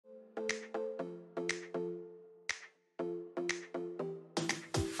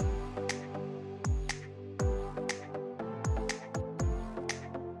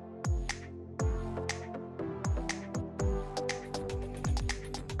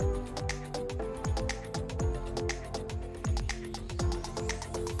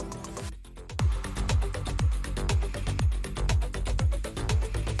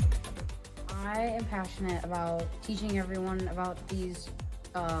passionate about teaching everyone about these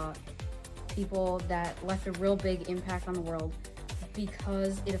people that left a real big impact on the world,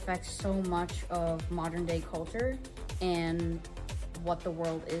 because it affects so much of modern day culture and what the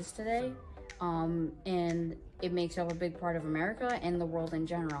world is today. And it makes up a big part of America and the world in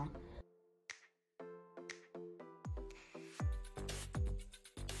general.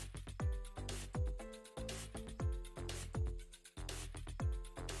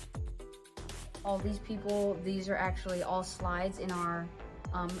 All these people, these are actually all slides in our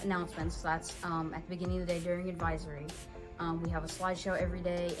announcements. That's at the beginning of the day during advisory. We have a slideshow every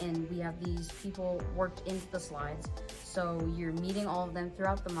day, and we have these people worked into the slides. So you're meeting all of them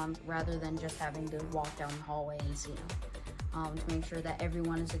throughout the month rather than just having to walk down the hallway and see them, to make sure that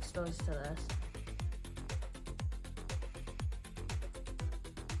everyone is exposed to this.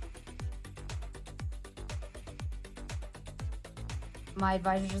 My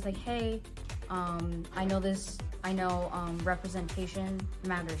advisor's just like, hey, I know representation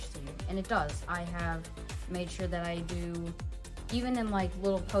matters to you, and it does. I have made sure that I do, even in like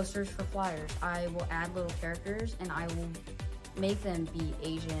little posters for flyers, I will add little characters and I will make them be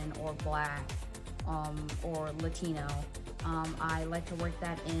Asian or Black or Latino. I like to work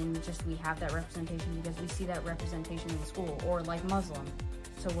that in, just we have that representation because we see that representation in school, or like Muslim.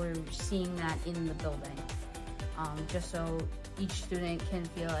 So we're seeing that in the building, just so each student can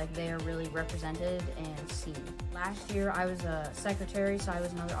feel like they are really represented and seen. Last year I was a secretary, so I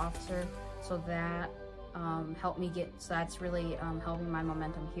was another officer, so that helped me so that's really helping my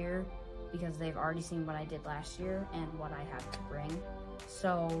momentum here, because they've already seen what I did last year and what I have to bring.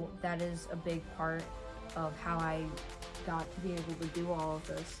 So that is a big part of how I got to be able to do all of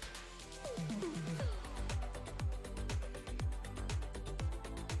this.